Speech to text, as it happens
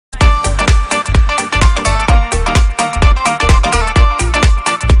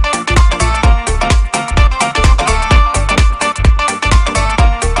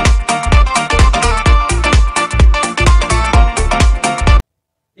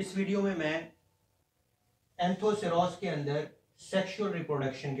इस वीडियो में मैं एंथोसेरोस के अंदर सेक्सुअल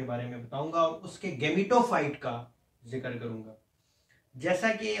रिप्रोडक्शन के बारे में बताऊंगा और उसके गैमेटोफाइट का जिक्र करूंगा। जैसा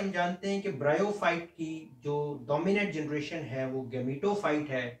कि हम जानते हैं कि ब्रायोफाइट की जो डोमिनेंट जनरेशन है वो गैमेटोफाइट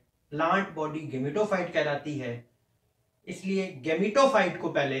है, प्लांट बॉडी गैमेटोफाइट कहलाती है, इसलिए गैमेटोफाइट को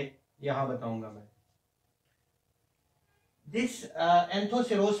पहले यहां बताऊंगा मैं। This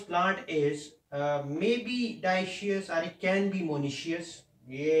एंथोसेरोस plant is may be dioecious और इट कैन बी मोनिशियस।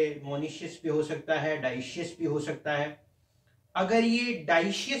 ये मोनिशियस भी हो सकता है, डाइशियस भी हो सकता है। अगर ये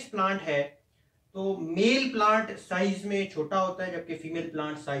डाइशियस प्लांट है तो मेल प्लांट साइज में छोटा होता है जबकि फीमेल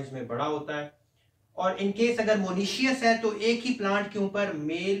प्लांट साइज में बड़ा होता है। और इनकेस अगर मोनिशियस है तो एक ही प्लांट के ऊपर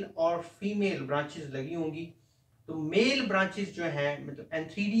मेल और फीमेल ब्रांचेस लगी होंगी। तो मेल ब्रांचेस जो है मतलब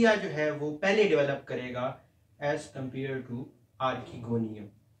एंथ्रीडिया जो है वो पहले डेवलप करेगा एज कंपेयर टू आर्किगोनियम।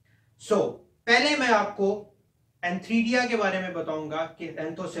 सो पहले मैं आपको एंथ्रीडिया के बारे में बताऊंगा कि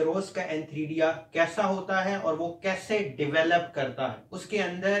एंथोसेरोस का एंथ्रीडिया कैसा होता है और वो कैसे डेवलप करता है, उसके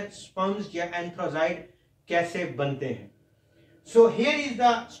अंदर स्पर्म्स या एंथ्रोजाइड कैसे बनते हैं। So here is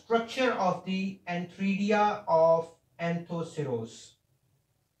the structure of the antheridia of एंथोसेरोस।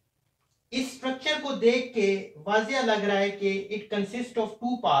 इस स्ट्रक्चर को देख के वाजिया लग रहा है कि it consist of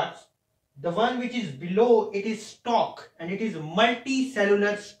two parts. The one which is below it is stock and it is multi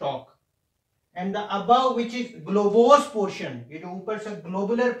cellular stock, and the above which is globose portion, ये जो ऊपर से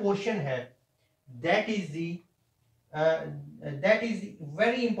ग्लोबुलर पोर्शन है, that is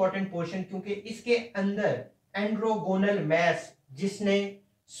very important portion, क्योंकि इसके अंदर एंड्रोगोनल mess जिसने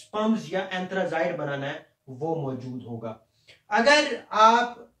sperms या एंथ्रोजाइड बनाना है वो मौजूद होगा। अगर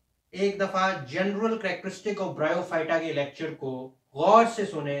आप एक दफा जनरल कैरेक्टरिस्टिक ऑफ ब्रायोफाइटा के लेक्चर को गौर से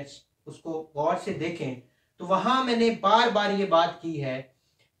सुने, उसको गौर से देखें, तो वहां मैंने बार बार ये बात की है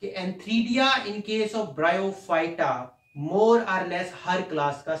कि antheridia in case of bryophyta मोर और लेस हर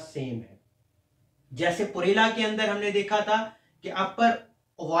क्लास का सेम है। जैसे पुरेला के अंदर हमने देखा था कि अपर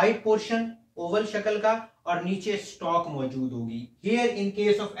वाइट पोर्शन ओवल शक्ल का और नीचे स्टॉक मौजूद होगी। हियर इन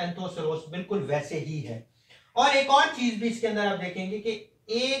केस ऑफ एंथोसेरोस बिल्कुल वैसे ही है। और एक और चीज भी इसके अंदर आप देखेंगे कि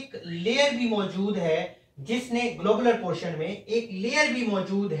एक लेयर भी मौजूद है जिसने ग्लोबुलर पोर्शन में एक लेयर भी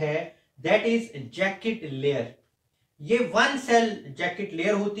मौजूद है, दैट इज जैकेट लेयर। ये वन सेल जैकेट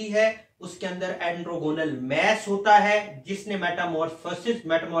लेयर होती है, उसके अंदर एंड्रोगोनल मैस होता है जिसने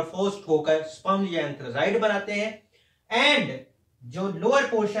मेटामॉर्फोस्ड होकर स्पर्म या एंथ्रोजाइड बनाते हैं। एंड जो लोअर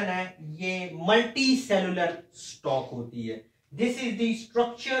पोर्शन है ये मल्टी सेलुलर स्टॉक होती है। This is the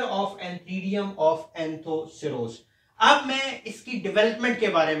structure of antheridium of एंथोसेरोस। अब मैं इसकी डेवलपमेंट के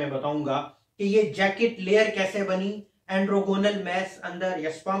बारे में बताऊंगा कि ये जैकेट लेयर कैसे बनी, एंड्रोगोनल मैस अंदर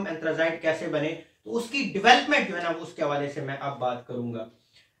या स्पर्म एंथ्रोजाइड कैसे बने, तो उसकी डेवलपमेंट जो है ना उसके हवाले से मैं अब बात करूंगा।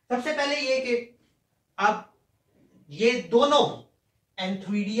 सबसे पहले ये कि अब ये दोनों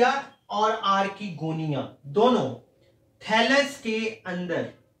एंथ्रीडिया और आर्किगोनिया दोनों थैलस के अंदर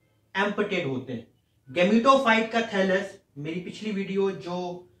एम्पटेड होते हैं। गैमेटोफाइट का थैलस, मेरी पिछली वीडियो जो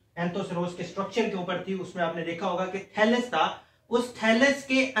एंथोसेरोस के स्ट्रक्चर के ऊपर थी उसमें आपने देखा होगा कि थैलस था, उस थैलस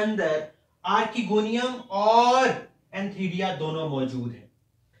के अंदर आर्किगोनियम और एंथ्रीडिया दोनों मौजूद है।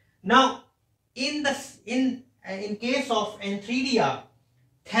 Now in case of antheridia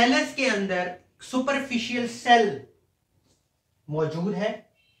thallus के अंदर सुपरफिशियल सेल मौजूद है।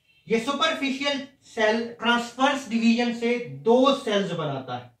 ये सुपरफिशियल सेल ट्रांसवर्स डिवीजन से दो सेल्स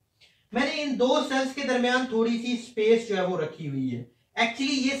बनाता है। मैंने इन दो सेल्स के दरमियान थोड़ी सी स्पेस जो है वो रखी हुई है।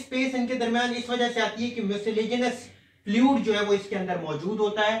 एक्चुअली ये स्पेस इनके दरमियान इस वजह से आती है कि म्यूसिलेजिनस फ्लूइड जो है वो इसके अंदर मौजूद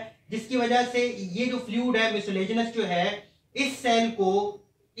होता है, जिसकी वजह से ये जो फ्लूइड है म्यूसिलेजिनस जो है इस सेल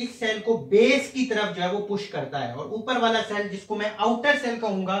को बेस की तरफ जो है वो पुश करता है, और ऊपर वाला सेल जिसको मैं आउटर सेल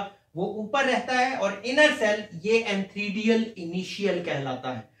कहूंगा वो ऊपर रहता है, और इनर सेल ये एंथ्रीडियल इनिशियल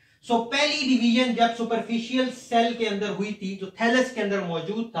कहलाता है। सो पहली डिवीजन जब सुपरफिशियल सेल के अंदर हुई थी जो थैलस के अंदर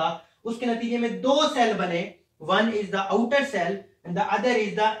मौजूद था, उसके नतीजे में दो सेल बने। One is the outer cell and the other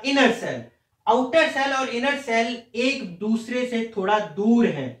is the inner cell. Outer cell और इनर सेल एक दूसरे से थोड़ा दूर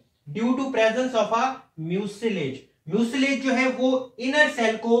हैं due to presence of a mucilage. Mucilage जो है वो इनर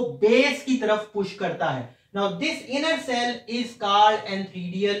सेल को बेस की तरफ पुश करता है। Now this inner cell is called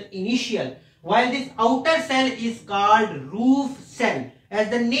antheridial initial while this outer cell is called roof cell.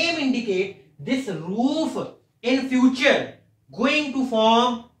 As the name indicate, this roof in future going to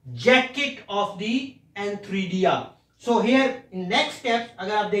form jacket of the antheridia. So here in next steps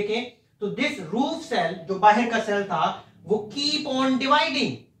अगर आप देखें तो this roof cell जो बाहर का cell था वो keep on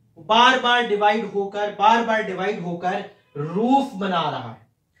dividing, bar bar divide होकर रूफ बना रहा है,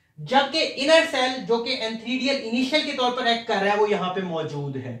 जबकि इनर सेल जो कि एंथ्रीडियल इनिशियल के तौर पर एक्ट कर रहा है वो यहां पे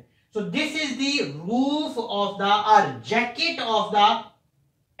मौजूद है। So this is the roof of the or jacket of the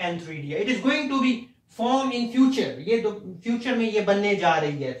antheridia. It is going to be form in future. ये फ्यूचर में ये बनने जा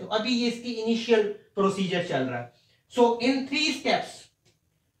रही है. तो अभी ये इसकी इनिशियल प्रोसीजर चल रहा है. सो इन 3 steps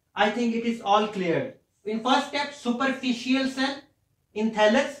I think it is all clear. In first step superficial cell in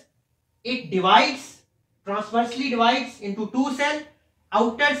thallus, it divides, transversely divides into 2 cells,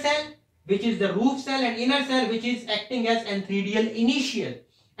 outer cell which is the roof cell and inner cell which is acting as antheridial initial,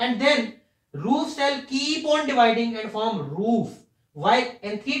 and then roof cell keep on dividing and form roof. While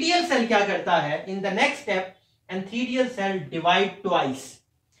antheridial cell क्या करता है, in the next step antheridial cell divide twice.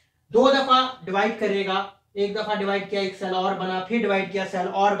 2 दफा divide करेगा. एक दफा divide किया, एक cell और बना, फिर डिवाइड किया, सेल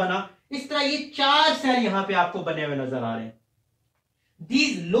और बना. इस तरह ये 4 सेल यहां पे आपको बने हुए नजर आ रहे हैं.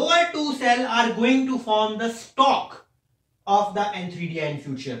 These lower 2 cells are going to form the stalk of the antheridia in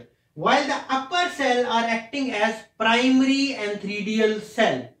future, while the upper cell are acting as primary antheridial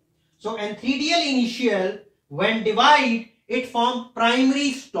cell. So antheridial initial, when divide, it form primary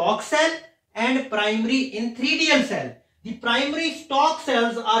stalk cell and primary antheridial cell. The primary stalk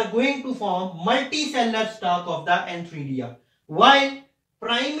cells are going to form multicellular stalk of the antheridia, while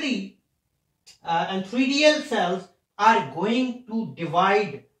primary antheridial cells are going to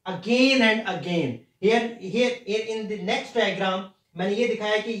divide again and again. Here in the next diagram मैंने ये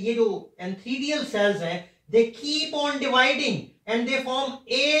दिखाया कि ये जो antheridial cells हैं, they keep on dividing and they form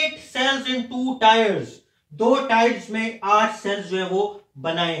 8 cells in 2 tiers. 2 tiers में 8 cells जो है वो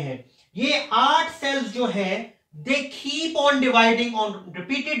बनाए हैं. ये 8 cells जो हैं they keep on dividing on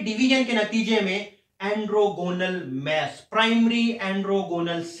repeated division के नतीजे में एंड्रोगोनल मैस, प्राइमरी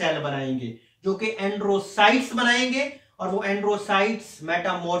एंड्रोगोनल सेल बनाएंगे जो कि एंड्रोसाइट्स बनाएंगे, और वो एंड्रोसाइट्स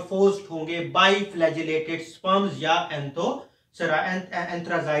मेटामॉर्फोज्ड होंगे बाइफ्लैजिलेटेड स्पर्म्स या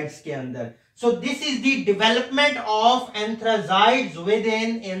एंथ्राजाइड्स के अंदर. So this is the development of एंथ्राजाइड्स with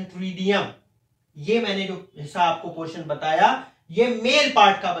in antheridium. ये मैंने जो हिस्सा आपको पोर्शन बताया, ये मेल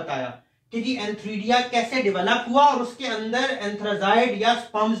पार्ट का बताया कि जी एंथ्रीडिया कैसे डेवलप हुआ और उसके अंदर एंथ्राजाइड या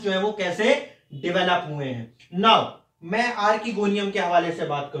स्पर्म्स जो है वो कैसे डेवलप हुए हैं. नाउ मैं आर्किगोनियम के हवाले से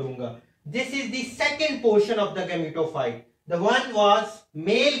बात करूंगा. This is the second portion of the gametophyte. The one was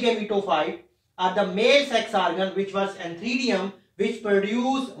male gametophyte, or the male sex organ, which was antheridium, which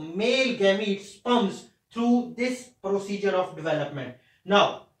produce male gamete sperms through this procedure of development. Now,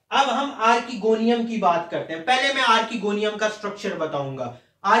 अब हम archegonium की बात करते हैं. पहले मैं archegonium का structure बताऊंगा.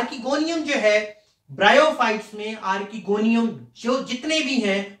 आर्किगोनियम जो है, ब्रायोफाइट्स में आर्किगोनियम जो जितने भी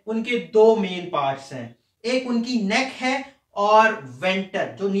हैं उनके 2 मेन पार्ट्स हैं. एक उनकी नेक है और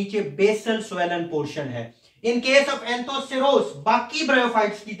वेंटर जो नीचे बेसल स्वेलन पोर्शन है. इन केस ऑफ एंथोसेरोस बाकी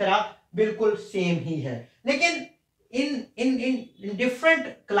ब्रायोफाइट्स की तरह बिल्कुल सेम ही है, लेकिन इन डिफरेंट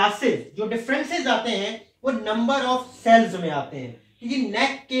क्लासेस जो डिफरेंसेस आते हैं वो नंबर ऑफ सेल्स में आते हैं. क्योंकि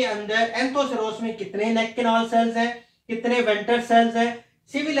नेक के अंदर एंथोसेरोस में कितने नेक केनाल सेल्स हैं, कितने वेंटर सेल्स हैं.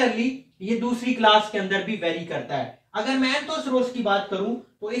 सिमिलरली ये दूसरी क्लास के अंदर भी वेरी करता है. अगर मैं एंथोसेरोस की बात करूं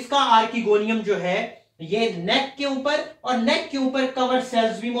तो इसका आर्किगोनियम जो है ये नेक के ऊपर, और नेक के ऊपर कवर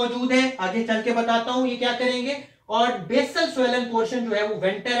सेल्स भी मौजूद हैं. आगे चल के बताता हूं ये क्या करेंगे. और बेसल स्वेलन पोर्शन जो है वो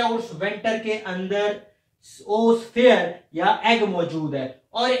वेंटर है, और उस वेंटर के अंदर ओस्फेयर या एग मौजूद है,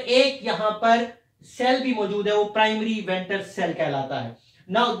 और एक यहां पर सेल भी मौजूद है, वो प्राइमरी वेंटर सेल कहलाता है.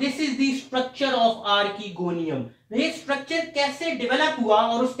 Now this is the structure of archegonium. ये स्ट्रक्चर कैसे डेवलप हुआ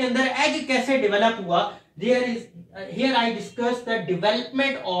और उसके अंदर एग कैसे डेवलप हुआ. Here I discuss the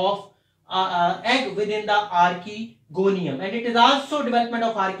development of egg within the archegonium, and it is also development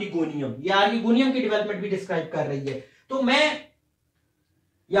of archegonium. ये archegonium की डेवलपमेंट भी डिस्क्राइब कर रही है. तो मैं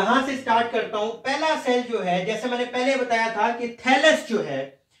यहां से स्टार्ट करता हूं. पहला सेल जो है, जैसे मैंने पहले बताया था कि थैलस जो है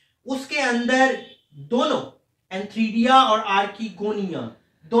उसके अंदर दोनों एंथ्रीडिया और आर्किगोनिया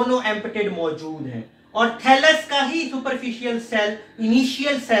दोनों एम्पटेड मौजूद हैं, और थैलस का ही सुपरफिशियल सेल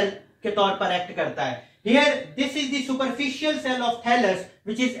इनिशियल सेल के तौर पर एक्ट करता है. Here, this is the superficial cell of thallus,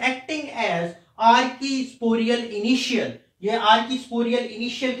 which is acting as archisporial initial. ये archisporial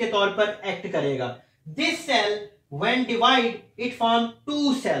initial के तौर पर एक्ट करेगा. This cell, when divide, it forms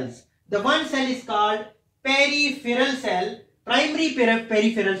 2 cells. The one cell is called peripheral cell, primary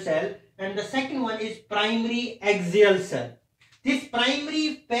peripheral cell, and the second one is primary axial cell. This primary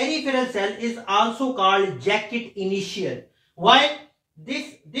peripheral cell is also called jacket initial, while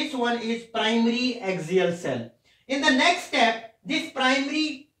this one is primary axial cell. In the next step, this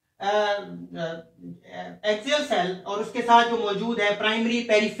primary axial cell और उसके साथ जो मौजूद है primary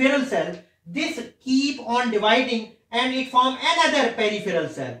peripheral cell, this keep on dividing and it form another peripheral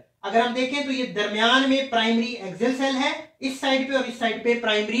cell. अगर हम देखें तो ये दरमियान में प्राइमरी एक्सियल सेल है, इस साइड पे और इस साइड पे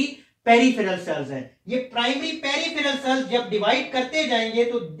प्राइमरी पेरिफेरल सेल्स हैं. ये प्राइमरी पेरिफेरल सेल्स जब डिवाइड करते जाएंगे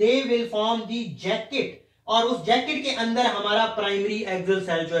तो they will form the jacket और उस जैकेट के अंदर हमारा प्राइमरी एक्सियल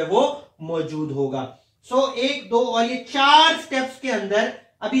सेल जो है वो मौजूद होगा। सो 1, 2 और ये 4 स्टेप्स के अंदर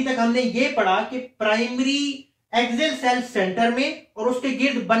अभी तक हमने ये पढ़ा कि प्राइमरी एक्सियल सेल सेंटर में और उसके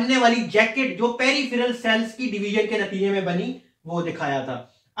गिर्द बनने वाली जैकेट जो पेरिफेरल सेल्स की डिवीजन के नतीजे में बनी वो दिखाया था।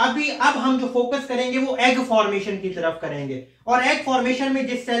 अब हम जो फोकस करेंगे वो एग फॉर्मेशन की तरफ करेंगे, और एग फॉर्मेशन में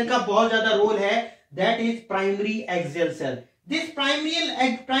जिस सेल का बहुत ज्यादा रोल है that is primary axial cell. This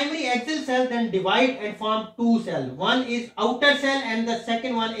primary axial cell then divide and form two cells. One is outer cell and the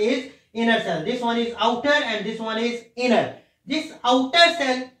second one is inner cell. This one is outer and this one is inner. This outer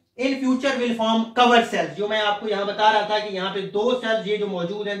cell in future will form cover cells. जो मैं आपको यहाँ बता रहा था कि यहाँ पे 2 cells ये जो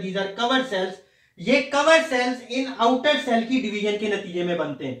मौजूद हैं, these are cover cells. ये cover cells इन outer cell की डिवीजन के नतीजे में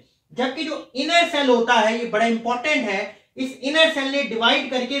बनते हैं, जबकि जो inner cell होता है ये बड़ा इंपॉर्टेंट है। इस inner cell ने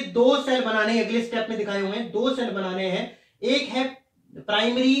डिवाइड करके 2 सेल बनाने, अगले स्टेप में दिखाए हुए हैं 2 सेल बनाने हैं। एक है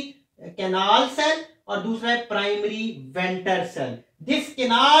प्राइमरी कैनाल सेल और दूसरा है primary vendor cell. This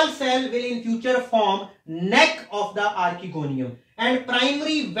canal cell will in future form neck of the archegonium and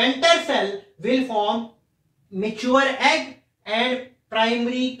primary vendor cell will form mature egg and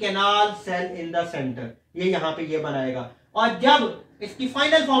primary canal cell in the centre. ये यहां पे ये बनाएगा, और जब इसकी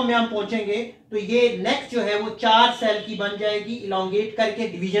फाइनल फॉर्म में हम पहुंचेंगे तो ये नेक्स्ट जो है वो 4 सेल की बन जाएगी इलोंगेट करके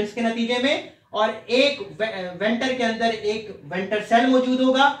डिविजन्स के नतीजे में, और एक वेंटर के अंदर एक वेंटर सेल मौजूद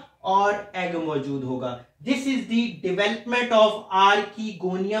होगा और एग मौजूद होगा। This is the development of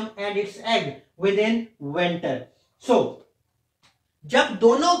archegonium and it's egg with in vendor. सो जब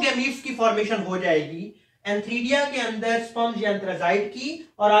दोनों गैमीट्स की फॉर्मेशन हो जाएगी, एंथ्रीडिया के अंदर स्पर्म्स या एंथ्राजाइट की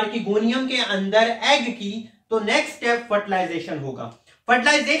और आर्किगोनियम के अंदर एग की, तो नेक्स्ट स्टेप फर्टिलाइजेशन होगा।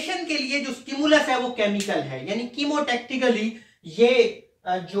 फर्टिलाइजेशन के लिए जो स्टिमुलस है वो केमिकल है, यानी कीमोटैक्टिकली ये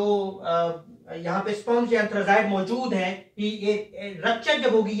जो यहाँ पे स्पर्म्स या एंथ्राजाइट मौजूद है, ये रप्चर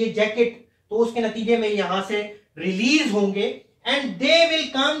जब होगी ये जैकेट, तो उसके नतीजे में यहां से रिलीज होंगे and they will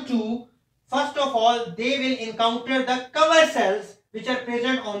come to, first of all they will encounter the cover cells which are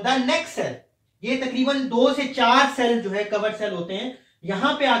present on the next cell. ये तकरीबन 2 से 4 सेल जो है कवर सेल होते हैं,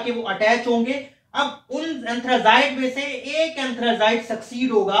 यहां पे आके वो अटैच होंगे। अब उन एंथ्राजाइट में से एक एंथ्राजाइट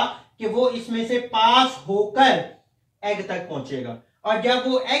सक्सीड होगा कि वो इसमें से पास होकर एग तक पहुंचेगा, और जब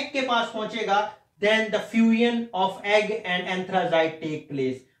वो एग के पास पहुंचेगा then the fusion of egg and anthracite take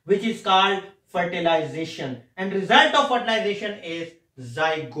place which is called fertilization, and result of fertilization is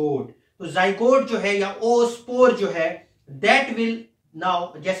zygote। तो zygote जो है या oospore जो है that will now,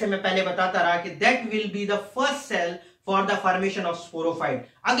 जैसे मैं पहले बताता रहा कि that will be the first cell for the formation of sporophyte।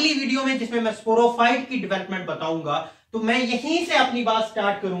 अगली वीडियो में जिसमें मैं स्पोरोफाइट की डेवलपमेंट बताऊंगा तो मैं यहीं से अपनी बात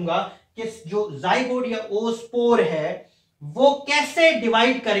स्टार्ट करूंगा कि जो zygote या oospore है वो कैसे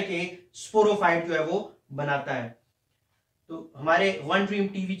डिवाइड करके स्पोरोफाइट जो है वो बनाता है। तो हमारे वन ड्रीम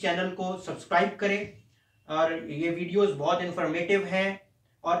टीवी चैनल को सब्सक्राइब करें, और ये वीडियोस बहुत इंफॉर्मेटिव हैं,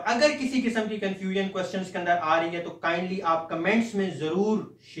 और अगर किसी किस्म की कंफ्यूजन क्वेश्चंस के अंदर आ रही है तो काइंडली आप कमेंट्स में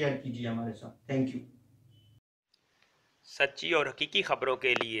जरूर शेयर कीजिए हमारे साथ। Thank you. सच्ची और हकीकी खबरों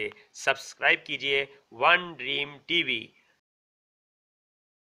के लिए सब्सक्राइब कीजिए वन ड्रीम टीवी।